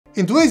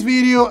In today's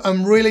video,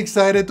 I'm really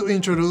excited to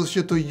introduce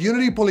you to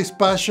Unity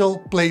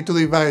PolySpatial Play to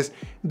Device.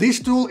 This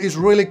tool is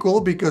really cool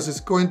because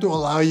it's going to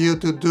allow you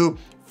to do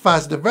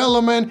fast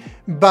development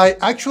by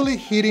actually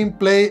hitting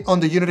play on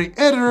the Unity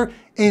editor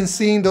and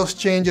seeing those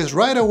changes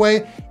right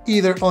away,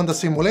 either on the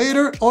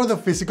simulator or the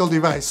physical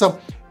device. So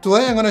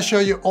today I'm going to show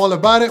you all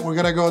about it. We're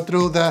going to go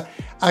through the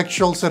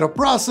actual setup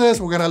process.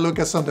 We're going to look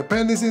at some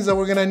dependencies that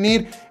we're going to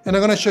need, and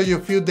I'm going to show you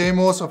a few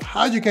demos of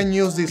how you can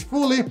use this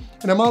fully.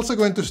 And I'm also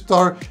going to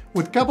start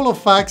with a couple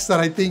of facts that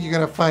I think you're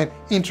going to find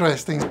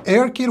interesting.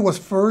 ARKit was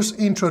first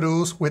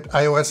introduced with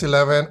iOS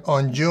 11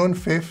 on June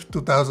 5th,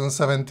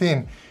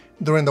 2017.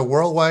 During the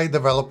Worldwide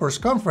Developers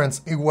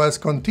Conference, it was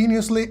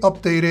continuously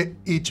updated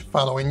each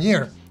following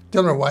year.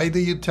 Tell me, why do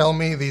you tell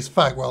me this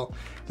fact? Well,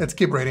 let's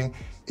keep reading.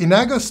 In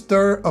August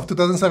 3rd of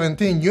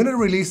 2017, Unity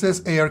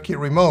releases ARKit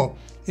Remote.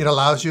 It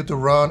allows you to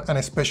run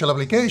a special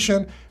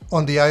application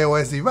on the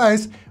iOS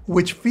device,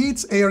 which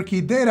feeds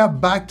ARKit data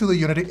back to the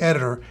Unity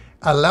editor,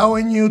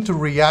 allowing you to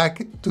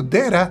react to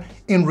data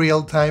in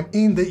real time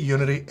in the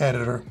Unity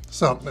editor.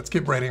 So let's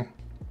keep reading.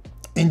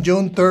 In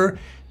June 3rd,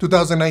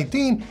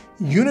 2019,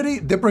 Unity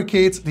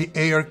deprecates the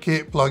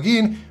ARKit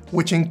plugin,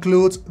 which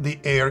includes the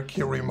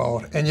ARKit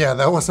Remote. And yeah,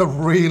 that was a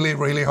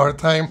really hard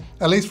time,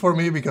 at least for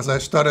me, because I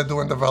started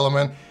doing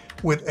development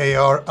with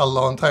AR a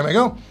long time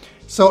ago.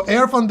 So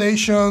AR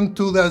Foundation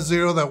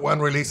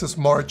 2.0.1 releases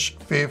March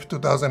 5th,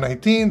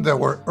 2019. There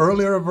were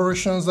earlier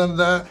versions than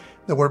that.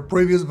 There were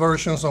previous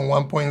versions on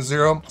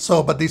 1.0.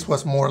 So, but this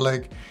was more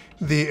like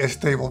the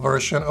stable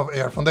version of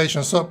AR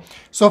Foundation. So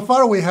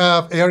far we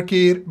have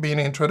ARKit being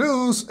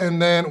introduced,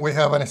 and then we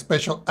have a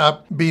special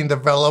app being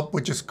developed,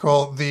 which is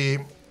called the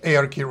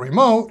ARKit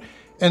Remote.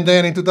 And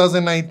then in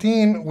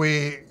 2019,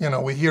 we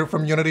hear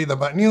from Unity the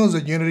bad news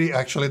that Unity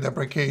actually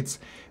deprecates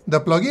the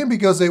plugin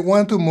because they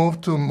want to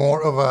move to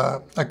more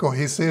of a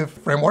cohesive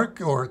framework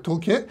or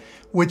toolkit,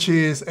 which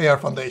is AR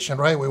Foundation,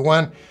 right? We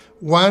want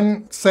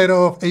one set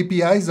of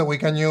APIs that we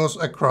can use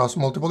across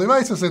multiple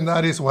devices, and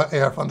that is what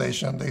AR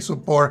Foundation. They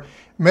support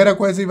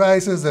MetaQuest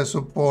devices, they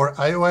support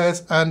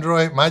iOS,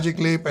 Android, Magic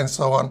Leap, and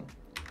so on.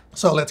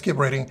 So let's keep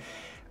reading.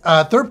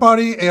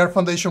 Third-party AR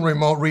Foundation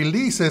Remote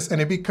releases,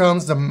 and it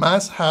becomes the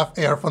must-have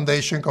AR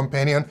Foundation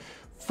companion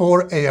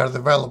for AR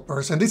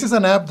developers. And this is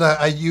an app that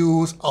I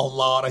use a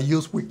lot. I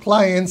use with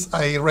clients.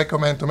 I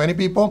recommend to many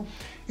people.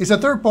 It's a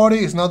third party.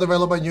 It's not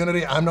developed by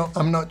Unity.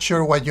 I'm not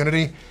sure why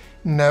Unity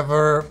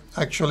never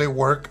actually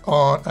work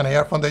on an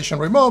AR Foundation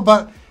remote,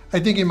 but I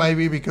think it might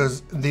be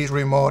because this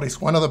remote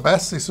is one of the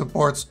best. It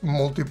supports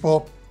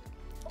multiple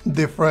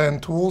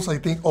different tools. I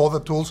think all the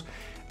tools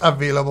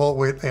available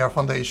with AR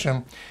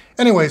Foundation.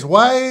 Anyways,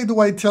 why do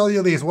I tell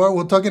you this? Well,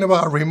 we're talking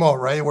about a remote,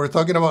 right? We're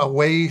talking about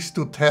ways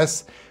to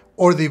test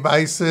our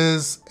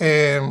devices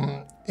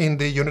in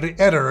the Unity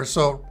editor.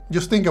 So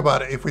just think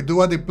about it. If we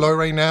do a deploy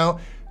right now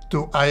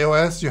to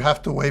iOS, you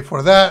have to wait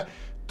for that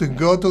to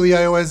go to the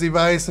iOS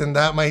device, and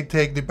that might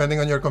take,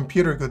 depending on your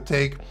computer, it could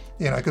take,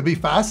 it could be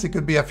fast, it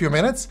could be a few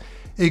minutes,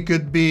 it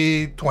could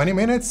be 20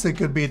 minutes, it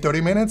could be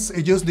 30 minutes.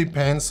 It just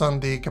depends on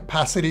the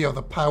capacity of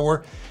the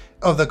power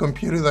of the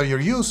computer that you're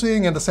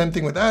using, and the same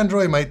thing with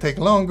Android, it might take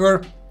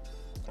longer,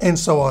 and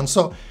so on.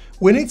 So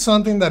we need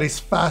something that is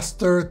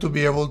faster to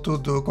be able to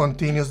do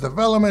continuous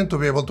development, to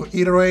be able to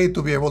iterate,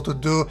 to be able to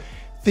do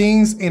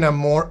things in a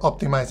more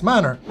optimized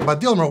manner.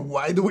 But Dilmer,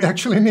 why do we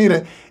actually need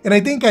it? And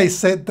I think I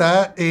said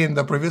that in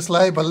the previous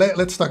slide, but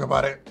let's talk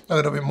about it a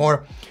little bit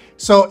more.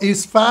 So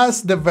it's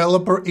fast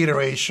developer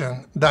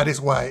iteration. That is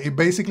why. It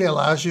basically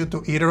allows you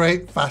to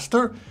iterate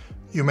faster.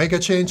 You make a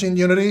change in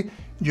Unity,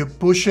 you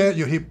push it,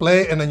 you hit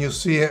play, and then you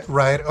see it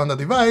right on the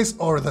device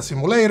or the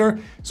simulator.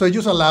 So it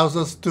just allows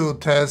us to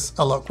test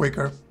a lot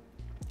quicker.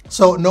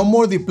 So no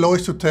more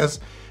deploys to test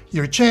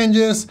your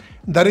changes.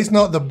 That is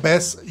not the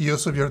best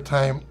use of your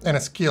time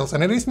and skills.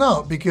 And it is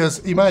not, because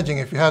imagine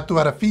if you had to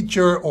add a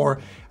feature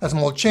or a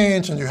small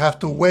change and you have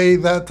to wait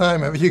that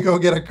time, maybe you go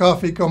get a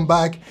coffee, come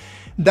back.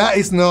 That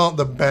is not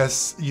the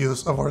best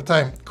use of our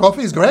time.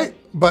 Coffee is great,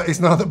 but it's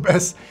not the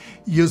best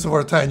use of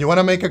our time. You want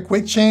to make a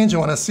quick change, you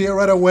want to see it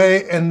right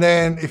away, and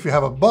then if you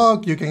have a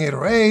bug, you can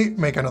iterate,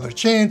 make another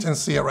change, and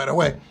see it right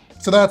away.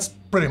 So that's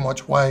pretty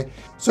much why.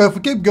 So if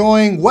we keep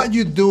going, what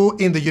you do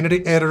in the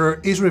Unity editor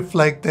is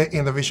reflected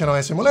in the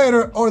visionOS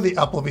simulator or the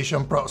Apple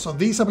Vision Pro. So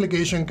this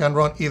application can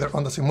run either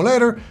on the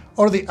simulator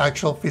or the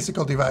actual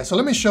physical device. So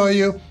let me show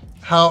you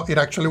how it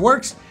actually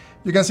works.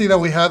 You can see that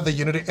we have the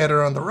Unity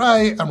editor on the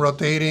right. I'm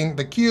rotating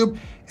the cube,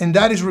 and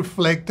that is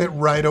reflected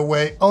right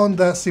away on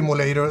the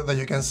simulator that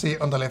you can see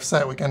on the left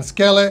side. We can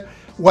scale it.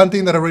 One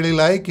thing that I really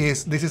like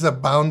is this is a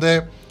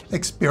bounded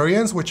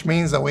experience, which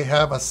means that we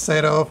have a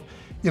set of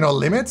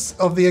limits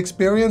of the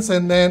experience,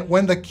 and then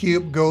when the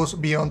cube goes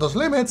beyond those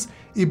limits,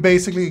 it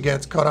basically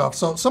gets cut off.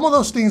 So some of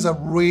those things are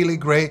really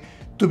great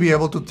to be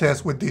able to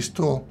test with this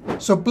tool.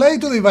 So play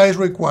to device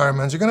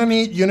requirements. You're gonna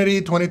need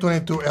Unity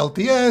 2022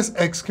 LTS,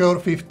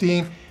 Xcode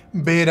 15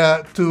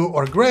 Beta 2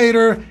 or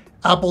greater,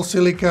 Apple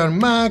Silicon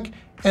Mac,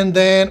 and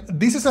then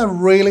this is a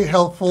really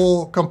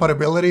helpful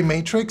compatibility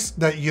matrix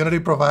that Unity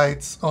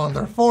provides on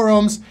their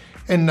forums.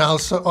 and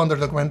also under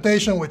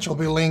documentation, which I'll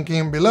be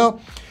linking below.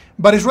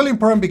 But it's really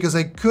important because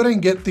I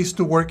couldn't get this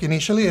to work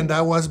initially, and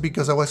that was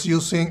because I was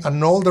using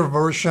an older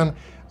version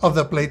of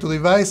the Play to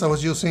device. I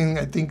was using,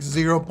 I think,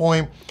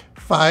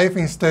 0.5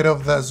 instead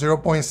of the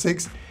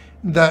 0.6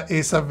 that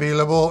is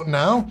available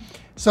now.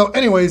 So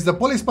anyways, the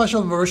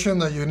PolySpatial version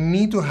that you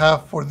need to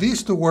have for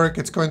this to work,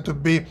 it's going to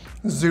be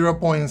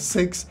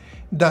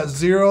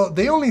 0.6.0.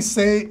 They only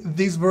say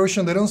this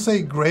version, they don't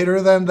say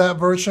greater than that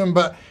version,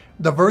 but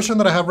the version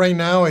that I have right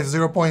now is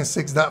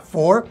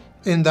 0.6.4,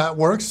 and that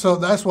works. So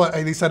that's why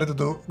I decided to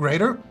do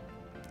greater.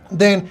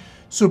 Then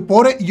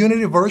supported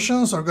Unity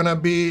versions are gonna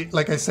be,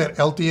 like I said,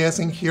 LTS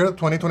in here,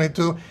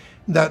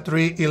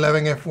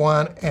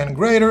 2022.3.11F1 and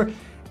greater.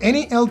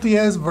 Any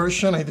LTS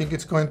version, I think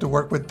it's going to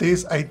work with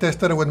this. I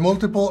tested it with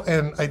multiple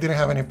and I didn't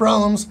have any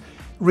problems.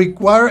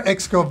 Require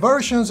Xcode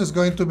versions is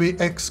going to be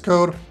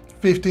Xcode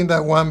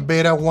 15.1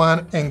 beta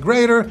 1 and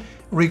greater.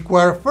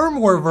 Require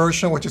firmware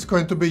version, which is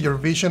going to be your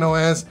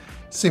visionOS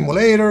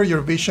simulator,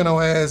 your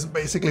visionOS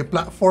basically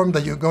platform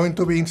that you're going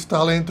to be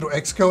installing through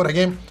Xcode.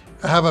 Again,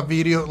 I have a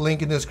video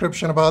link in the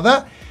description about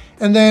that.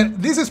 And then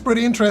this is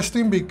pretty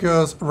interesting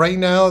because right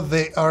now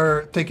they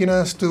are taking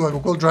us to a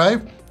Google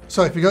Drive.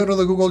 So if you go to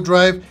the Google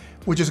Drive,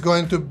 which is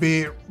going to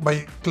be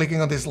by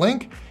clicking on this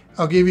link,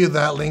 I'll give you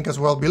that link as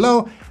well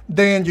below,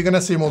 then you're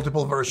gonna see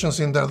multiple versions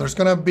in there. There's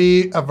gonna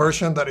be a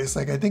version that is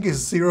like, I think it's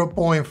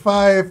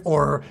 0.5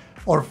 or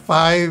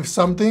 5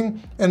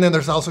 something, and then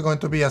there's also going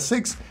to be a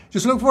 6.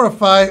 Just look for a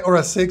 5 or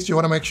a 6. You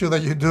wanna make sure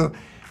that you do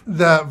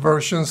the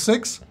version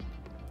 6.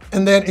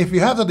 And then if you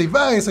have the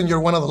device and you're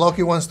one of the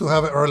lucky ones to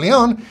have it early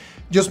on,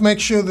 just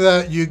make sure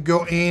that you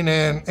go in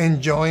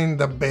and join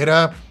the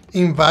beta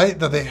invite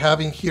that they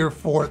have in here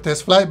for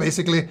TestFlight.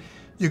 Basically,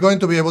 you're going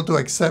to be able to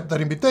accept that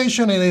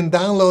invitation and then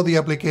download the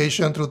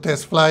application through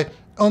TestFlight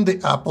on the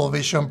Apple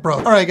Vision Pro.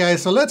 All right,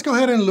 guys, so let's go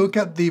ahead and look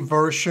at the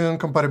version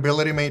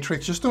compatibility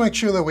matrix just to make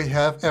sure that we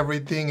have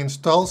everything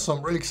installed. So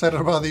I'm really excited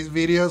about these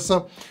videos.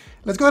 So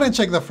let's go ahead and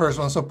check the first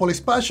one. So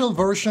PolySpatial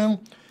version,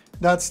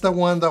 that's the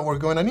one that we're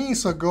going to need.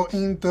 So go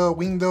into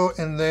Window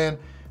and then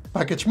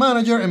Package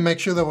Manager and make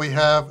sure that we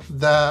have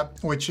that,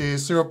 which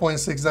is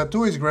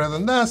 0.6.2 is greater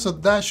than that. So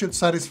that should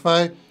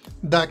satisfy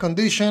that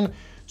condition.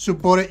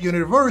 Supported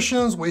Unity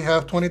versions, we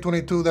have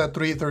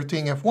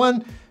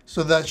 2022.3.13F1.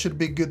 So that should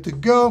be good to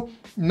go.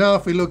 Now,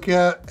 if we look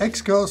at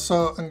Xcode,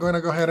 so I'm going to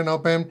go ahead and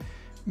open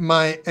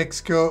my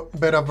Xcode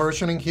beta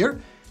version in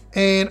here.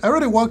 And I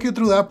already walked you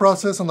through that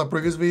process on the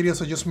previous video.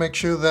 So just make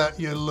sure that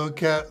you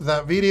look at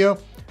that video.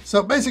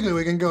 So basically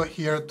we can go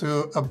here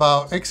to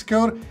About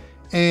Xcode.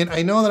 And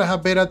I know that I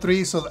have beta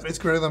 3, so that is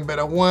greater than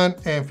beta 1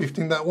 and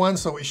 15.1,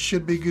 so it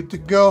should be good to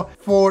go.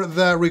 For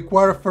the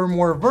required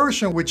firmware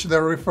version, which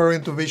they're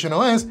referring to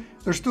visionOS,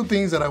 there's two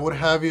things that I would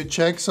have you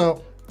check.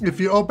 So if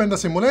you open the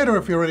simulator,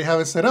 if you already have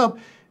it set up,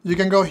 you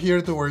can go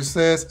here to where it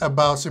says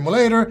About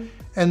Simulator,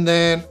 and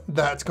then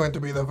that's going to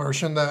be the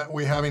version that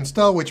we have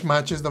installed, which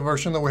matches the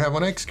version that we have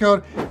on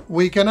Xcode.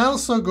 We can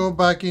also go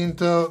back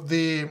into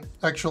the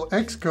actual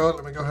Xcode.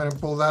 Let me go ahead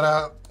and pull that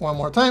out one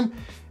more time.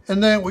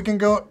 And then we can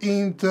go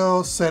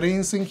into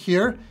settings in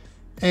here,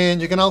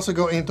 and you can also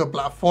go into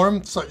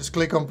platform. So just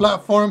click on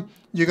platform.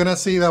 You're gonna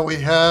see that we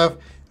have,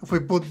 if we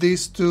put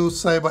these two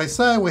side by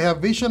side, we have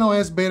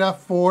visionOS beta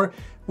 4,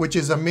 which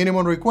is a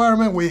minimum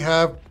requirement. We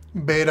have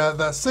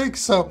beta 6,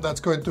 so that's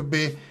going to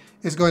be,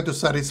 is going to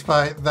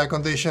satisfy that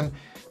condition.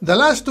 The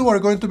last two are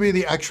going to be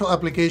the actual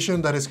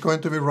application that is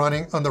going to be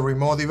running on the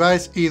remote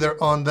device,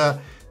 either on the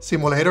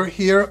simulator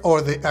here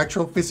or the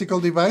actual physical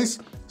device.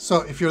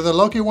 So if you're the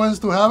lucky ones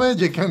to have it,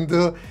 you can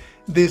do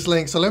this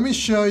link. So let me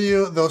show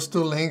you those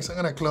two links. I'm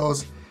gonna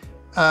close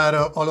out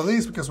all of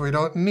these because we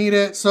don't need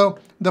it. So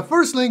the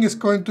first link is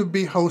going to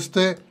be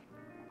hosted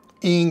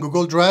in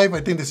Google Drive.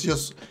 I think this is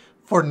just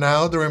for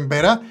now during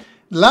beta.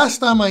 Last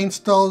time I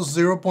installed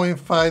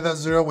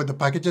 0.5.0 with the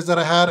packages that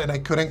I had and I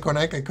couldn't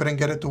connect, I couldn't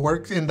get it to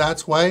work. And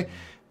that's why,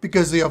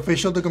 because the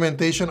official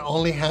documentation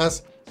only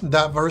has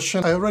that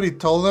version. I already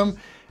told them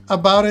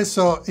about it,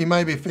 so it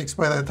might be fixed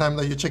by the time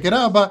that you check it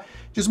out, but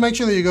just make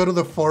sure that you go to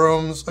the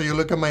forums or you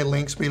look at my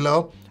links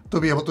below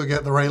to be able to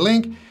get the right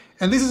link.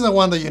 And this is the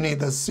one that you need,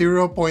 the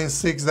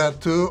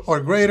 0.6.2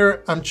 or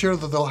greater. I'm sure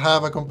that they'll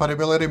have a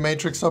compatibility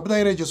matrix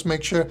updated. Just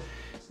make sure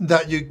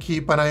that you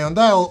keep an eye on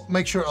that. I'll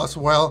make sure as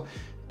well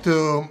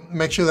to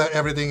make sure that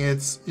everything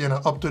is,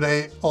 up to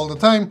date all the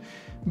time.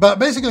 But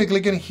basically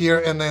click in here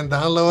and then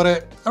download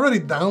it. I already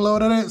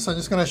downloaded it, so I'm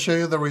just gonna show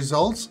you the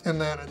results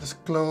and then I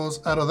just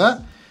close out of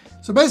that.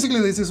 So basically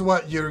this is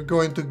what you're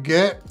going to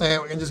get,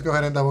 and we can just go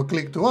ahead and double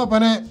click to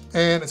open it,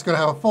 and it's gonna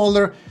have a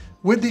folder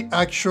with the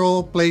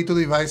actual Play to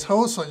device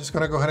host. So I'm just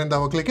gonna go ahead and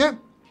double click it.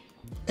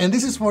 And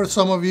this is for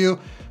some of you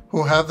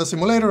who have the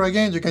simulator.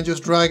 Again, you can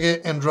just drag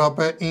it and drop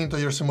it into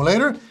your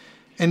simulator.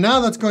 And now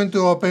that's going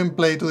to open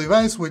Play to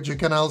device, which you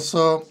can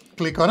also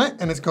click on it,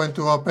 and it's going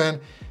to open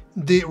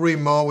the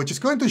remote, which is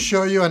going to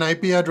show you an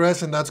IP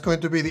address, and that's going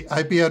to be the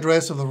IP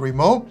address of the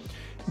remote.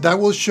 That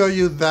will show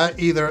you that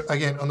either,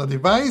 again, on the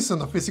device, on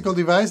the physical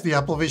device, the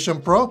Apple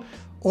Vision Pro,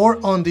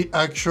 or on the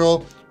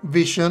actual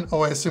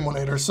visionOS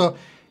simulator. So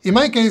in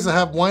my case, I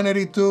have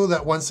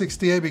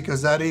 192.168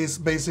 because that is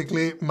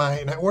basically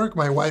my network,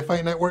 my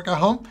Wi-Fi network at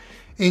home.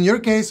 In your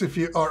case, if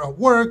you are at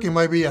work, it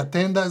might be a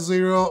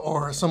 10.0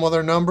 or some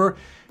other number.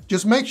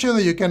 Just make sure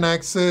that you can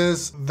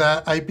access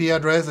that IP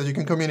address, that you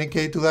can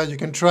communicate to that. You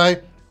can try,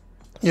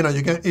 you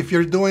can, if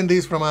you're doing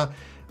this from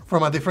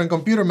a different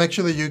computer, make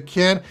sure that you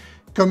can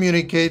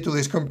communicate to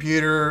this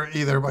computer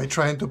either by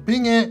trying to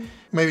ping it,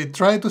 maybe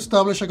try to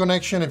establish a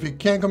connection. If you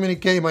can't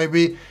communicate, it might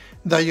be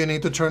that you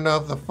need to turn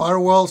off the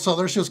firewall. So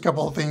there's just a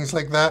couple of things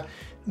like that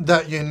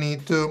that you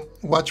need to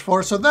watch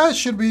for. So that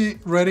should be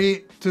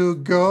ready to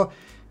go.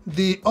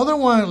 The other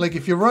one, like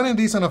if you're running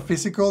this on a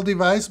physical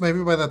device,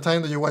 maybe by the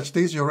time that you watch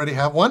this, you already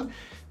have one,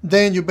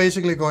 then you're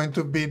basically going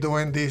to be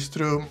doing this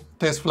through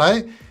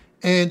TestFlight.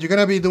 And you're going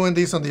to be doing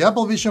this on the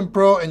Apple Vision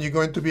Pro, and you're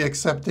going to be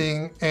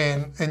accepting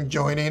and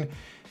joining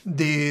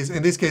these.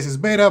 In this case, it's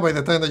beta. By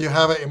the time that you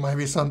have it, it might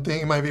be something,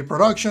 it might be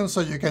production.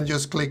 So you can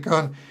just click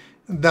on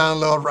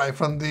download right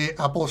from the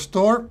Apple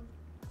Store.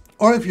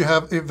 Or if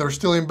they're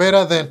still in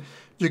beta, then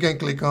you can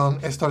click on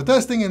start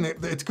testing, and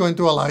it's going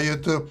to allow you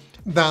to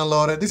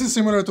download it. This is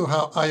similar to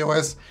how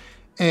iOS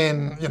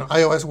and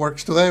iOS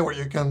works today, where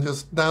you can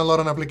just download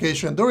an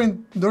application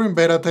during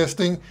beta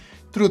testing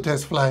through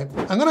TestFlight.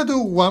 I'm gonna do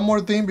one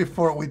more thing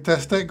before we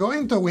test it. Go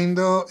into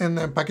Window and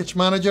then Package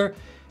Manager,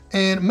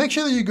 and make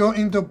sure that you go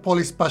into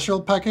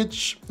PolySpatial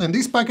package. And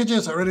these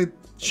packages I already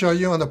showed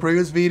you on the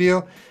previous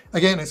video.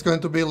 Again, it's going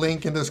to be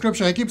linked in the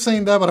description. I keep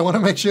saying that, but I want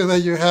to make sure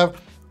that you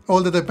have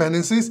all the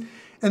dependencies.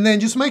 And then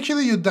just make sure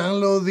that you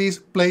download this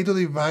Play to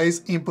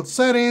Device input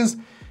settings.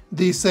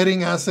 The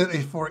setting asset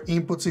is for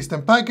input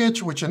system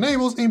package, which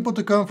enables input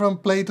to come from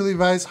Play to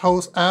Device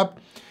host app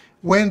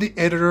when the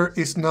editor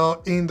is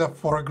not in the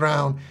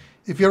foreground.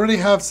 If you already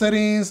have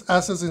settings,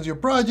 assets in your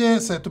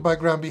project, set to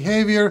background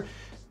behavior,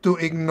 to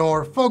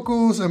ignore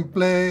focus and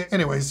play.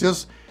 Anyways,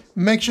 just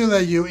make sure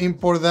that you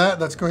import that.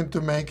 That's going to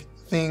make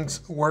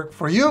things work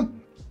for you.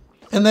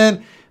 And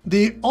then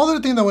the other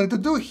thing that I wanted to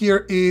do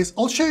here is,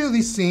 I'll show you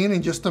this scene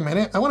in just a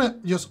minute. I want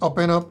to just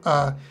open up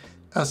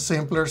a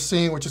simpler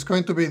scene, which is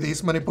going to be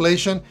this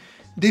manipulation.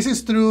 This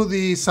is through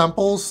the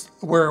samples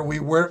where we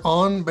were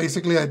on.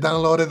 Basically, I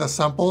downloaded the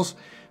samples,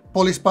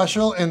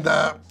 PolySpatial, and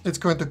it's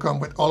going to come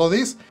with all of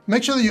these.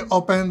 Make sure that you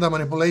open the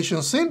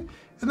manipulation scene,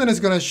 and then it's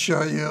going to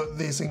show you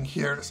this in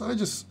here. So I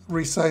just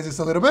resize this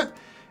a little bit,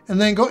 and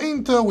then go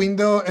into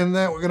Window, and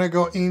then we're going to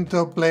go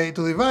into Play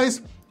to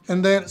Device,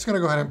 and then it's going to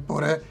go ahead and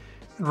put it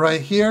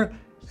right here.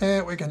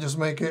 And we can just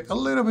make it a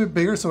little bit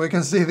bigger so we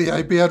can see the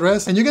IP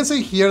address. And you can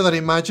see here that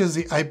it matches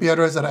the IP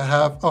address that I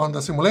have on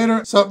the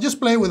simulator. So just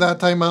play with that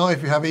timeout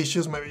if you have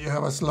issues. Maybe you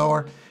have a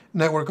slower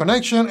network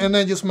connection, and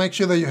then just make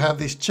sure that you have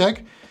this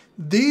check.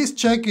 This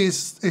check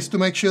is to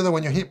make sure that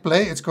when you hit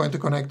play, it's going to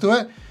connect to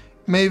it.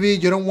 Maybe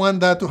you don't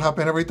want that to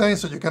happen every time,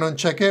 so you can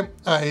uncheck it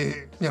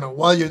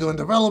while you're doing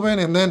development,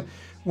 and then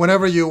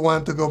whenever you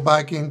want to go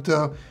back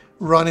into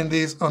running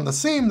this on the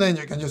sim, then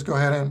you can just go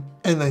ahead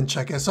and then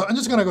check it. So I'm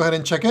just gonna go ahead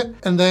and check it,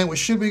 and then we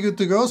should be good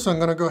to go. So I'm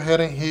gonna go ahead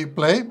and hit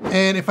play.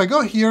 And if I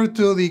go here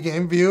to the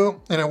game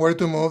view and I were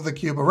to move the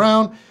cube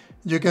around,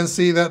 you can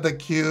see that the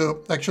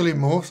cube actually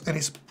moves, and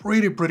it's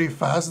pretty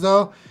fast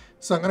though.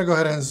 So I'm gonna go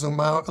ahead and zoom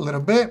out a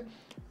little bit.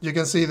 You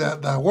can see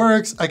that that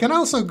works. I can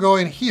also go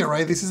in here,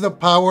 right? This is the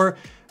power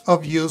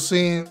of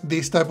using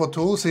these type of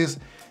tools, is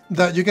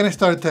that you can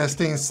start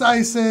testing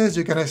sizes,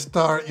 you can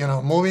start,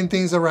 moving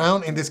things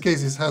around. In this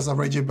case, it has a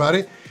rigid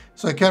body,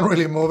 so I can't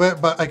really move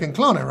it, but I can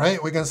clone it,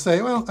 right? We can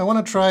say, well, I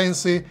want to try and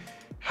see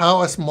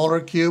how a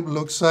smaller cube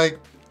looks like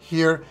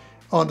here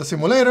on the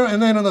simulator.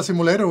 And then on the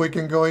simulator, we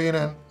can go in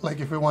and, like,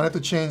 if we wanted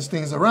to change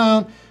things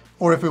around,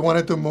 or if we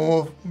wanted to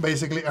move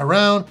basically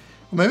around,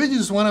 maybe you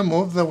just want to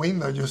move the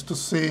window just to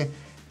see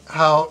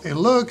how it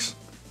looks.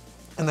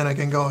 And then I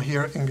can go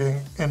here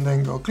and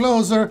then go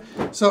closer.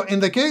 So in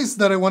the case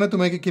that I wanted to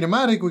make it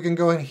kinematic, we can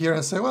go in here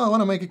and say, well, I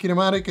want to make it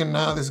kinematic, and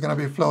now this is going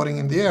to be floating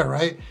in the air,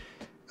 right?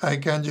 I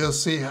can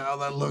just see how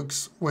that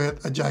looks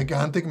with a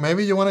gigantic.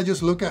 Maybe you want to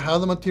just look at how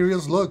the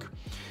materials look.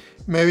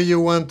 Maybe you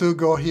want to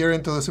go here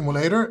into the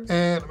simulator,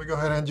 and we go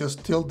ahead and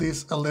just tilt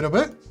this a little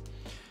bit,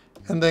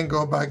 and then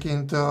go back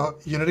into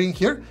Unity in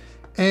here.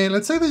 And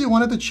let's say that you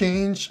wanted to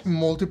change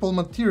multiple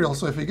materials.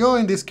 So if you go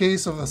in this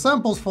case of the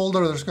samples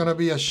folder, there's going to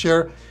be a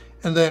share,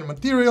 and then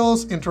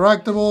materials,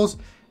 interactables.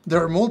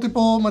 There are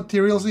multiple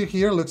materials in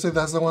here. Looks like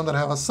that's the one that I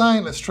have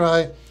assigned. Let's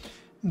try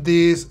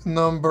this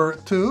number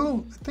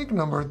 2. I think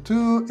number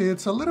 2,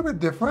 it's a little bit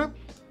different.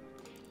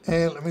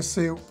 And let me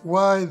see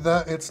why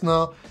that it's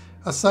not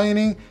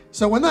assigning.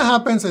 So when that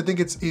happens, I think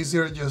it's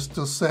easier just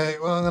to say,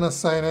 well, I'm gonna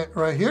assign it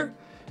right here.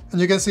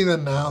 And you can see that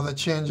now that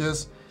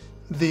changes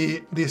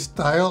the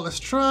style.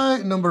 Let's try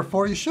number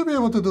 4. You should be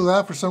able to do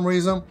that. For some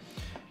reason,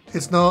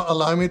 it's not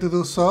allowing me to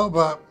do so,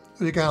 but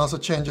you can also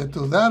change it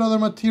to that other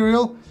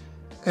material.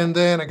 And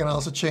then I can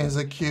also change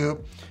the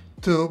cube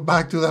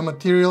back to that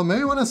material. Maybe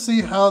you want to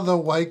see how the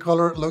white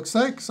color looks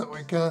like. So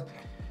we can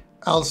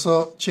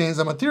also change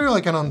the material.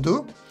 I can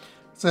undo.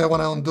 So I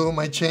want to undo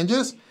my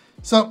changes.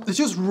 So it's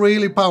just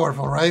really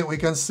powerful, right? We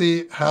can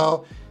see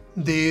how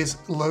this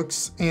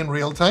looks in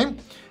real time.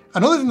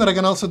 Another thing that I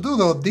can also do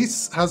though,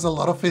 this has a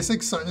lot of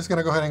physics, so I'm just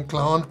gonna go ahead and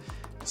clone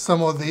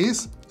some of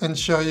these and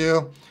show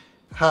you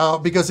how,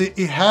 because it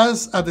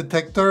has a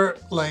detector,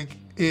 like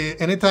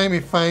anytime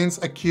it finds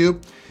a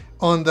cube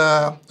on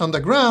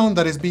the ground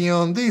that is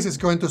beyond this, it's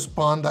going to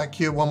spawn that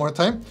cube one more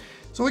time.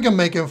 So we can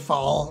make it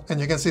fall, and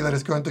you can see that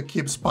it's going to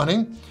keep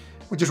spawning,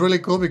 which is really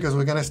cool because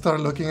we're gonna start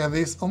looking at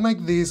this. I'll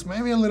make these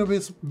maybe a little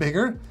bit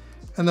bigger,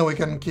 and then we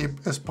can keep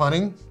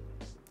spawning,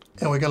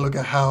 and we can look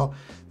at how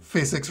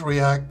physics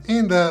react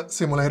in the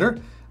simulator.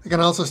 You can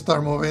also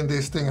start moving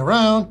this thing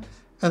around,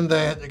 and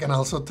then you can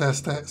also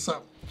test it.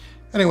 So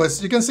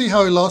anyways, you can see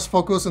how it lost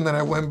focus, and then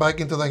I went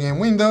back into the game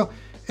window.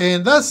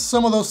 And that's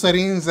some of those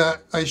settings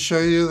that I show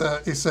you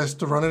that it says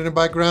to run it in the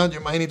background.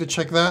 You might need to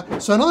check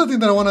that. So another thing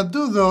that I want to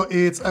do though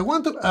is I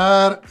want to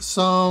add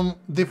some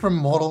different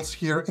models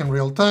here in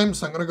real time.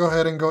 So I'm going to go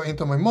ahead and go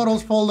into my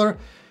models folder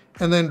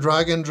and then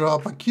drag and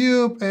drop a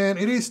cube. And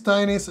it is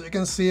tiny, so you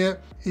can see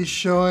it. It's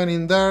showing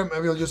in there.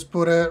 Maybe I'll just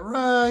put it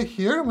right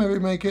here. Maybe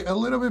make it a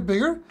little bit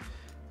bigger.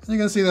 You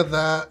can see that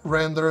that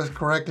renders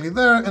correctly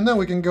there. And then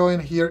we can go in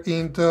here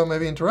into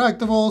maybe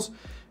interactables.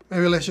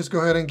 Maybe let's just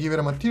go ahead and give it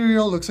a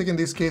material. Looks like in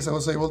this case, I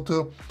was able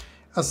to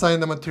assign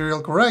the material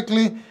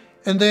correctly.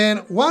 And then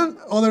one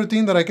other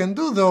thing that I can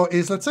do though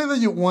is, let's say that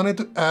you wanted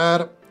to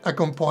add a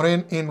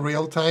component in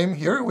real time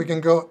here. We can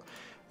go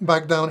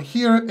back down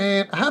here,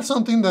 and I have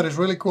something that is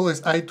really cool,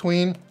 is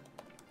iTwin.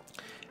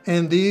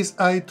 And this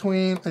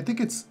iTwin, I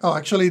think it's, oh,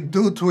 actually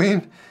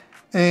DoTwin.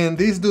 And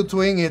this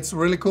DoTwin, it's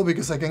really cool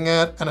because I can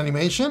add an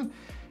animation.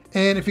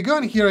 And if you go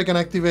in here, I can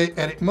activate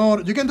edit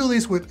mode. You can do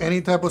this with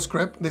any type of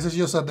script. This is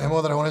just a demo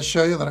that I want to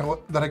show you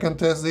that I can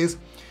test this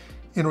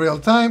in real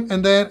time.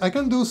 And then I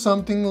can do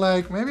something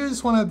like, maybe I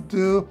just want to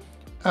do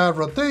a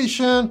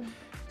rotation,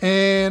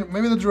 and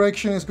maybe the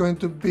direction is going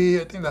to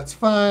be, I think that's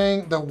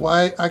fine. The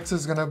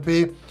y-axis is going to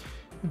be,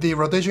 the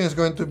rotation is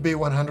going to be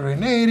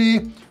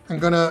 180. I'm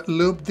going to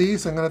loop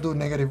this. I'm going to do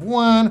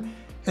 -1.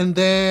 And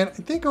then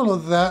I think all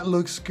of that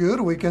looks good.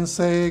 We can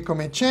say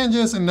commit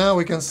changes, and now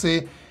we can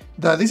see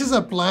that this is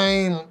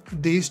applying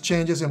these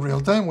changes in real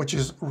time, which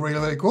is really,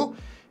 really cool.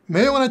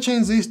 Maybe I want to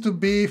change this to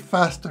be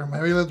faster.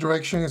 Maybe the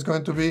direction is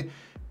going to be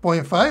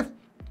 0.5.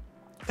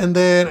 And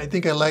then I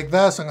think I like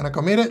that, so I'm going to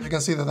commit it. You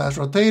can see that that's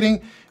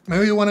rotating.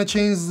 Maybe you want to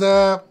change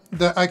the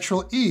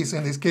actual ease.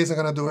 In this case, I'm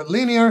going to do it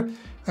linear.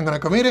 I'm going to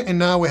commit it, and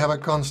now we have a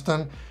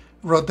constant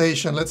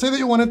rotation. Let's say that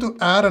you wanted to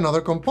add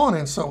another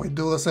component. So we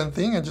do the same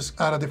thing and just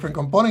add a different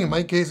component. In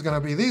my case, it's going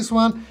to be this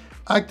one.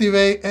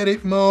 Activate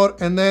edit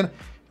mode, and then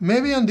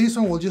maybe on this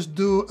one, we'll just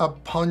do a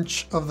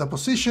punch of the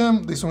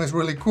position. This one is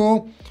really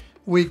cool.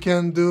 We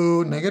can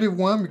do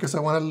 -1 because I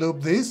want to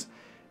loop this.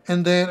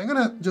 And then I'm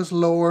going to just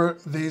lower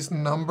these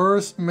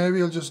numbers.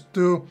 Maybe I'll just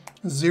do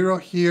 0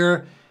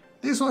 here.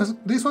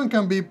 This one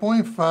can be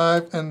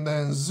 0.5 and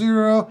then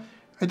 0.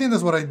 I think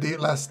that's what I did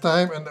last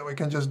time. And then we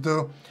can just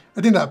do,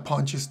 I think that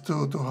punch is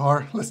too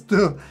hard. Let's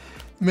do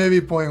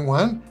maybe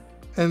 0.1.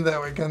 And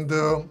then we can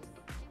do,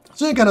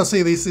 so you kind of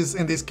see this is,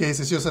 in this case,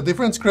 it's just a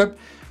different script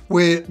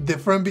with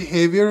different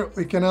behavior.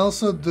 We can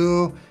also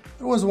do,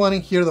 there was one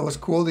in here that was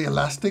cool. The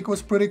elastic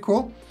was pretty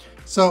cool.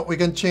 So we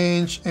can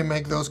change and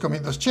make those,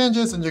 commit those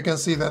changes, and you can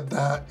see that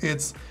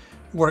it's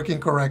working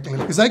correctly.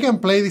 Because I can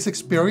play this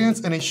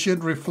experience and it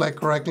should reflect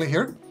correctly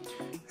here.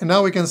 And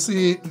now we can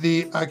see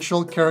the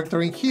actual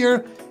character in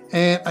here,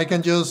 and I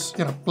can just,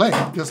 play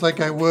just like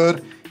I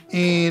would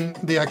in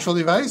the actual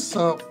device.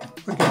 So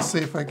we can see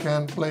if I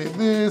can play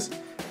this.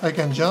 I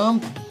can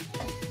jump,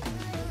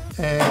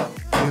 and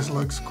this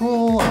looks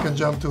cool. I can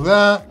jump to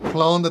that,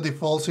 clone the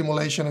default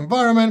simulation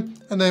environment,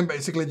 and then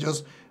basically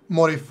just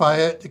modify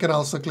it. You can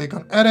also click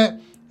on edit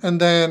and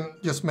then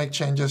just make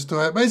changes to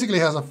it. Basically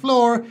it has a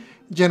floor,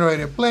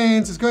 generated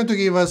planes. It's going to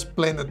give us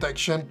plane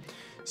detection.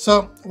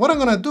 So what I'm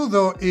going to do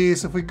though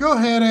is if we go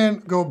ahead and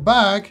go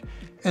back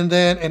and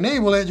then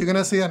enable it, you're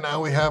going to see that now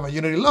we have a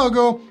Unity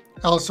logo,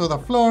 also the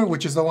floor,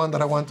 which is the one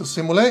that I want to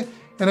simulate.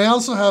 And I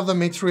also have the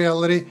mixed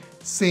reality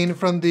scene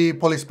from the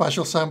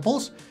PolySpatial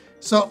samples.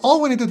 So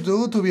all we need to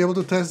do to be able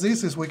to test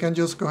this is we can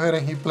just go ahead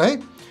and hit play.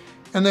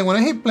 And then when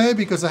I hit play,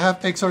 because I have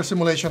XR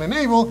simulation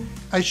enabled,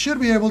 I should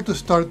be able to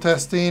start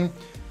testing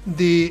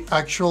the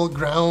actual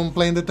ground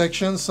plane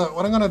detection. So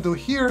what I'm going to do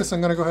here is I'm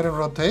going to go ahead and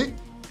rotate.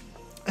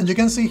 And you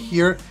can see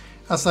here,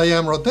 as I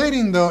am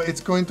rotating though,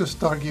 it's going to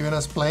start giving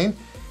us plane.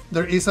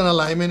 There is an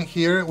alignment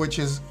here, which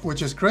is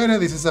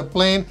created. This is a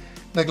plane.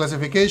 The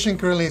classification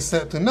currently is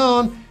set to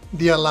none.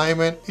 The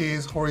alignment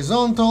is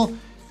horizontal.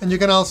 And you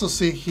can also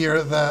see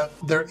here that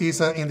there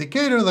is an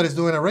indicator that is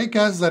doing a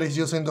raycast that is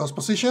using those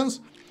positions,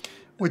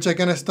 which I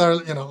can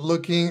start,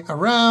 looking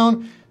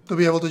around to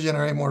be able to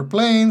generate more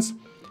planes.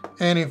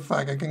 And in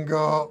fact, I can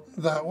go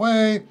that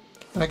way,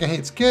 and I can hit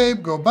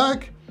escape, go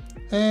back,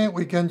 and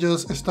we can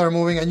just start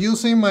moving and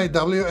using my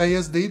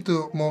WASD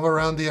to move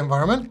around the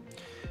environment.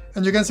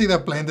 And you can see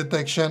that plane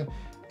detection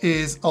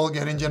is all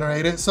getting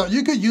generated. So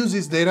you could use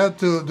this data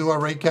to do a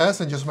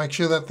raycast and just make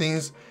sure that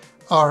things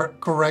are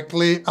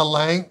correctly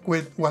aligned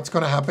with what's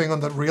going to happen on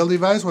the real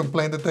device when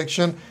plane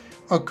detection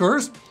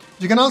occurs.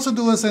 You can also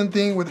do the same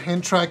thing with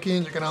hand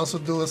tracking. You can also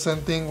do the same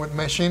thing with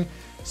meshing.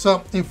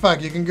 So in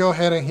fact, you can go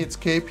ahead and hit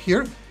escape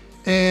here,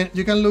 and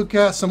you can look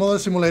at some of the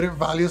simulated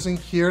values in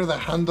here that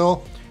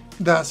handle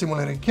the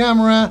simulated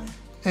camera.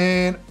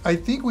 And I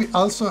think we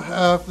also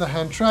have the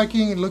hand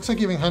tracking. It looks like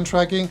even hand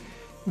tracking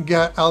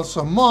got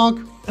also mock,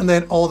 and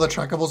then all the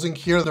trackables in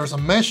here. There's a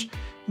mesh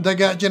that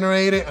got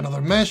generated,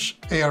 another mesh,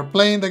 AR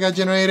plane that got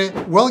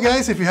generated. Well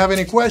guys, if you have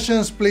any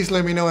questions, please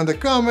let me know in the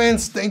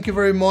comments. Thank you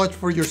very much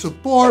for your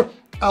support.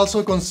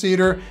 Also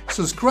consider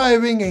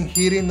subscribing and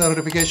hitting the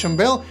notification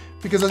bell,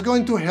 because it's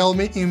going to help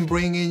me in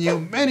bringing you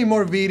many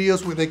more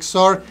videos with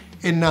XR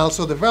and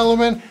also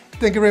development.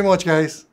 Thank you very much, guys.